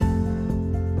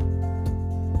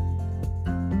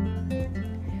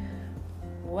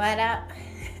What up?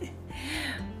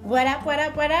 What up, what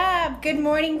up, what up? Good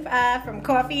morning from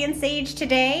Coffee and Sage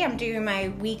today. I'm doing my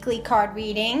weekly card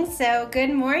reading. So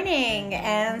good morning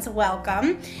and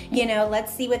welcome.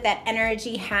 Let's see what that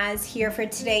energy has here for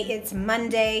today. It's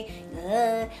Monday,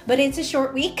 but it's a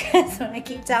short week. So I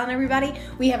keep telling everybody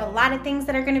we have a lot of things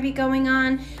that are going to be going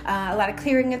on, a lot of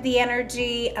clearing of the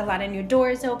energy, a lot of new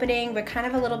doors opening. We're kind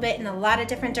of a little bit in a lot of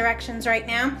different directions right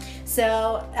now.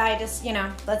 So I just,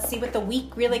 let's see what the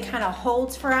week really kind of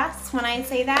holds for us when I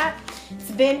say that.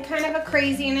 It's been kind of a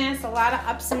craziness, a lot of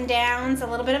ups and downs, a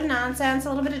little bit of nonsense, a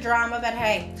little bit of drama, but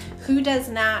hey, who does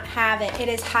not have it? It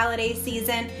is holiday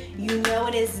season. You know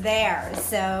it is there.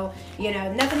 So,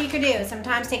 nothing you can do.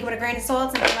 Sometimes take it with a grain of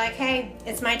salt and be like, hey,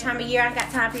 it's my time of year. I've got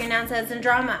time for your nonsense and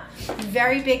drama.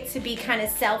 Very big to be kind of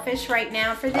selfish right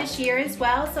now for this year as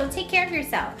well. So take care of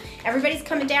yourself. Everybody's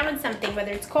coming down with something,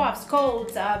 whether it's coughs,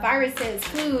 colds, viruses,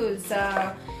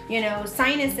 flus,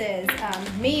 sinuses.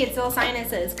 Me, it's all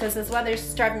sinuses because this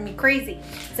weather's driving me crazy.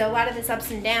 So a lot of this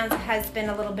ups and downs has been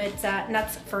a little bit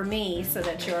nuts for me, so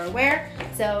that you're aware.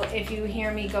 So if you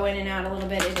hear me go in and out a little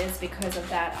bit, it is because of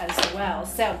that as well.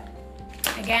 So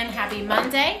again, happy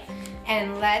Monday.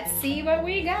 And let's see what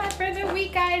we got for the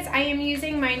week, guys. I am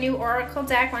using my new Oracle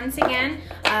deck once again,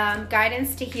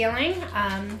 Guidance to Healing.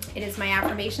 It is my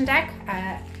affirmation deck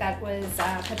that was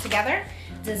put together,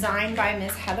 designed by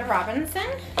Miss Heather Robinson.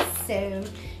 So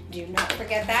do not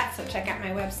forget that. So check out my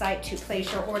website to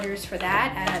place your orders for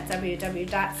that at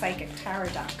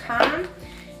www.psychictarot.com.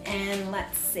 And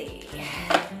let's see.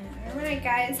 All right,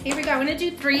 guys, here we go. I'm going to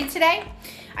do 3 today.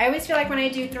 I always feel like when I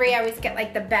do 3, I always get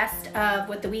like the best of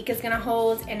what the week is going to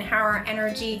hold and how our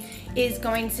energy is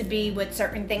going to be with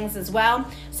certain things as well.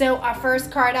 So our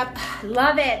first card up,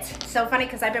 love it. So funny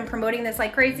because I've been promoting this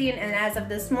like crazy, and as of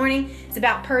this morning, it's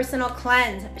about personal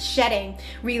cleanse, shedding,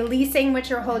 releasing what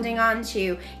you're holding on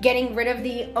to, getting rid of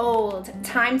the old.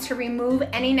 Time to remove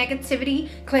any negativity,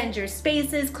 cleanse your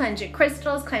spaces, cleanse your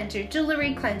crystals, cleanse your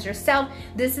jewelry, cleanse yourself.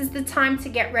 This is the time to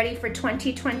get ready for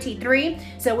 2023.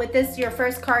 So with this, your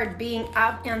first card being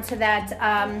up into that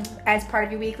as part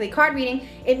of your weekly card reading,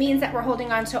 it means that we're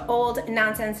holding on to old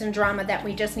nonsense and drama that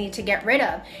we just need to get rid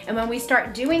of. And when we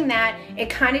start doing that,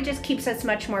 it kind of just keeps us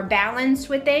much more balanced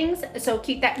with things. So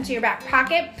keep that into your back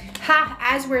pocket.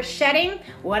 As we're shedding,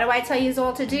 what do I tell you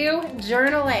all to do?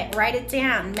 Journal it, write it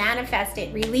down, manifest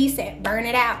it, release it, burn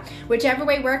it out, whichever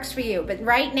way works for you. But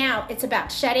right now, it's about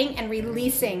shedding and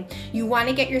releasing. You want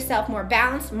to get yourself more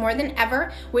balanced more than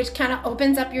ever, which kind of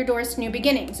opens up your doors to new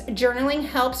beginnings. Journaling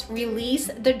helps release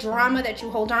the drama that you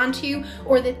hold on to,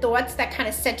 or the thoughts that kind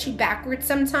of set you backwards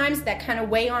sometimes, that kind of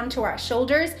weigh onto our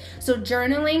shoulders. So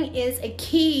journaling is a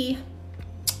key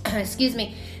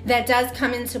that does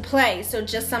come into play. So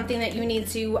just something that you need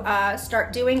to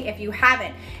start doing if you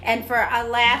haven't. And for our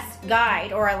last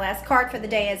guide, or our last card for the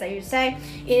day, as I used to say,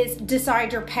 is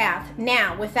decide your path.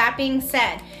 Now, with that being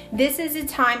said, this is a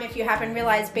time, if you haven't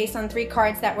realized, based on 3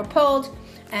 cards that were pulled,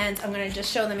 and I'm going to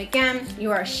just show them again.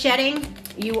 You are shedding,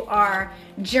 you are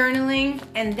journaling,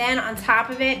 and then on top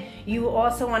of it, you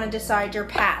also want to decide your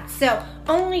path. So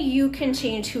only you can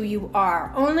change who you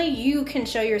are. Only you can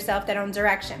show yourself that own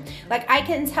direction. Like I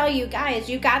can tell you guys,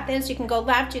 you got this, you can go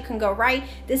left, you can go right.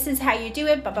 This is how you do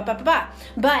it, blah, blah, blah, blah, blah.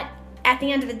 But at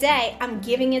the end of the day, I'm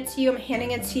giving it to you, I'm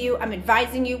handing it to you, I'm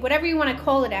advising you, whatever you want to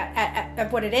call it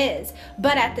at what it is.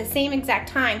 But at the same exact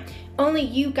time, only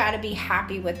you got to be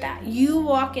happy with that. You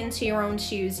walk into your own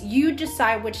shoes. You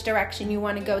decide which direction you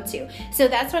want to go to. So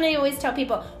that's when I always tell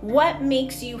people, what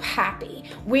makes you happy?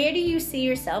 Where do you see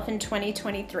yourself in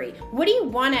 2023? What do you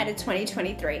want out of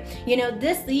 2023?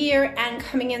 This year and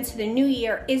coming into the new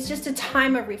year is just a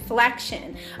time of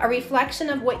reflection, a reflection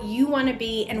of what you want to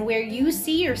be and where you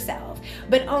see yourself.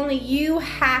 But only you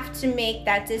have to make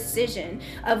that decision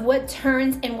of what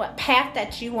turns and what path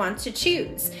that you want to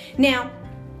choose. Now,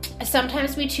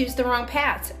 sometimes we choose the wrong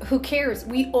path. Who cares?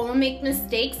 We all make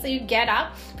mistakes. So you get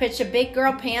up, put your big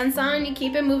girl pants on, you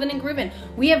keep it moving and grooving.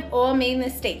 We have all made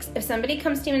mistakes. If somebody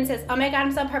comes to you and says, oh my God,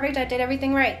 I'm so perfect, I did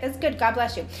everything right, that's good, God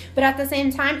bless you. But at the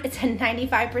same time, it's a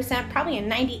 95%, probably a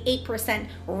 98%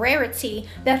 rarity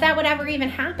that would ever even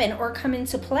happen or come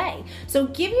into play. So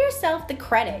give yourself the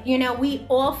credit. We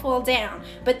all fall down.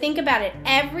 But think about it.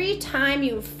 Every time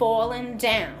you've fallen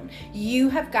down, you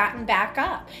have gotten back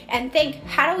up. And think,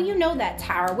 how do you know that,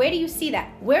 Tara? Where do you see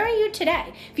that? Where are you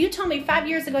today? If you told me 5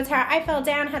 years ago, Tara, I fell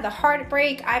down, had the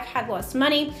heartbreak, I've had lost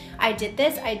money, I did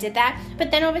this, I did that,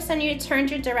 but then all of a sudden you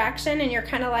turned your direction and you're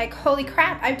kind of like, holy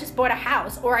crap, I just bought a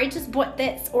house, or I just bought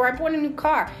this, or I bought a new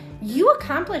car. you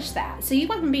accomplished that. So you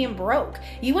went from being broke,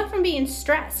 you went from being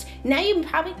stressed, now you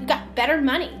probably got better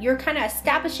money. You're kind of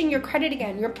establishing your credit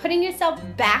again. You're putting yourself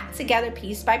back together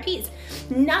piece by piece.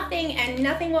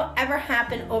 Nothing will ever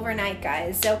happen overnight,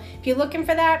 guys. So if you're looking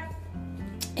for that,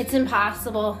 it's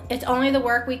impossible. It's only the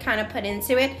work we kind of put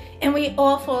into it, and we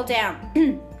all fall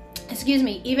down. Excuse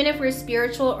me, even if we're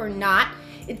spiritual or not,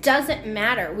 it doesn't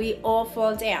matter. We all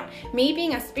fall down. Me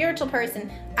being a spiritual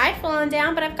person, I've fallen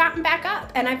down, but I've gotten back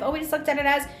up. And I've always looked at it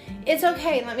as, it's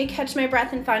okay, let me catch my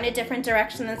breath and find a different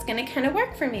direction that's going to kind of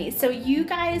work for me. So you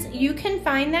guys, you can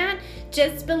find that.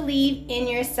 Just believe in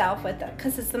yourself with it,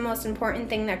 because it's the most important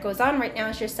thing that goes on right now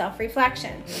is your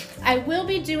self-reflection. I will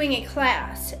be doing a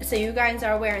class, so you guys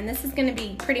are aware, and this is going to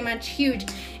be pretty much huge,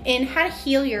 in how to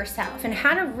heal yourself and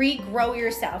how to regrow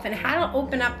yourself and how to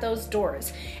open up those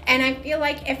doors. And I feel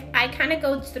like if I kind of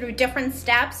go through different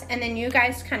steps and then you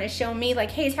guys kind of show me like,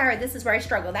 hey Tara, this is where I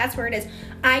struggle, that's where it is,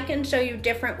 I can show you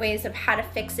different ways of how to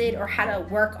fix it or how to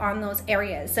work on those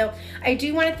areas. So I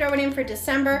do want to throw it in for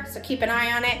December, so keep an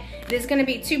eye on it. There's going to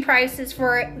be 2 prices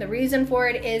for it. The reason for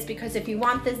it is because if you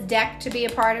want this deck to be a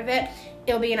part of it,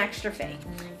 it'll be an extra fee.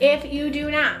 If you do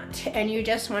not, and you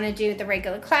just want to do the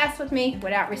regular class with me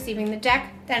without receiving the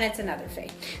deck, then it's another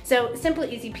fee. So simple,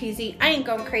 easy peasy. I ain't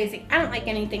going crazy. I don't like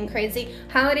anything crazy.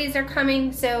 Holidays are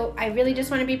coming, so I really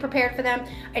just want to be prepared for them.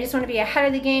 I just want to be ahead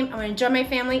of the game. I want to enjoy my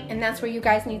family, and that's where you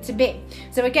guys need to be.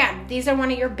 So again, these are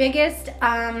one of your biggest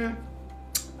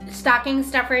stocking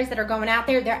stuffers that are going out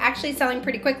there. They're actually selling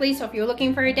pretty quickly, so if you're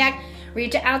looking for a deck,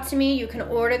 reach out to me. You can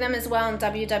order them as well on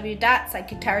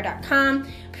www.psychictara.com.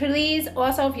 Please,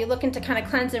 also, if you're looking to kind of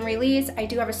cleanse and release, I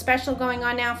do have a special going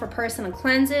on now for personal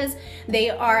cleanses. They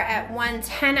are at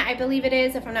 $110, I believe it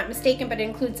is, if I'm not mistaken, but it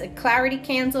includes a clarity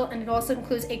candle and it also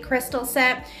includes a crystal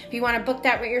set. If you want to book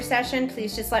that with your session,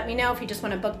 please just let me know. If you just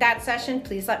want to book that session,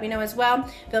 please let me know as well.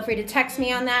 Feel free to text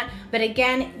me on that. But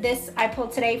again, this I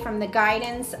pulled today from the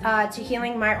Guidance to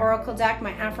Healing, my Oracle deck,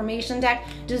 my affirmation deck,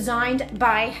 designed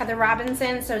by Heather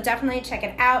Robinson. So definitely check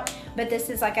it out. But this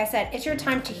is, like I said, it's your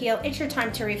time to heal. It's your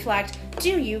time to reflect.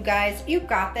 Do you guys, you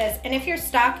got this. And if you're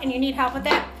stuck and you need help with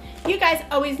that, you guys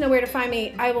always know where to find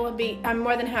me. I'm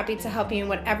more than happy to help you in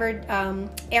whatever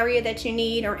area that you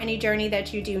need or any journey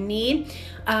that you do need.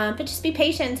 But just be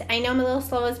patient. I know I'm a little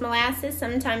slow as molasses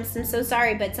sometimes. I'm so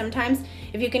sorry, but sometimes,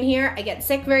 if you can hear, I get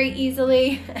sick very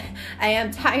easily. I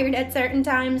am tired at certain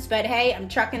times, but hey, I'm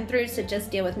trucking through, so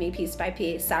just deal with me piece by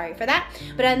piece. Sorry for that.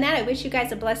 But on that, I wish you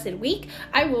guys a blessed week.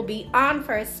 I will be on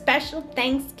for a special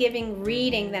Thanksgiving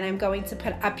reading that I'm going to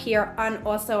put up here on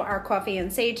also our Coffee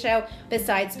and Sage show,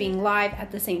 besides being live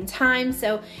at the same time.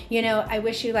 So, you know, I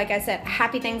wish you, like I said, a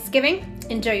happy Thanksgiving.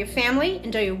 Enjoy your family.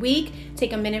 Enjoy your week.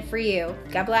 Take a minute for you.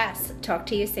 God bless. Talk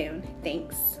to you soon.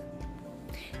 Thanks.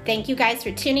 Thank you guys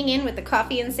for tuning in with the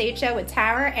Coffee and Sage show with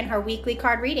Tara and her weekly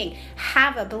card reading.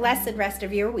 Have a blessed rest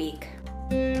of your week.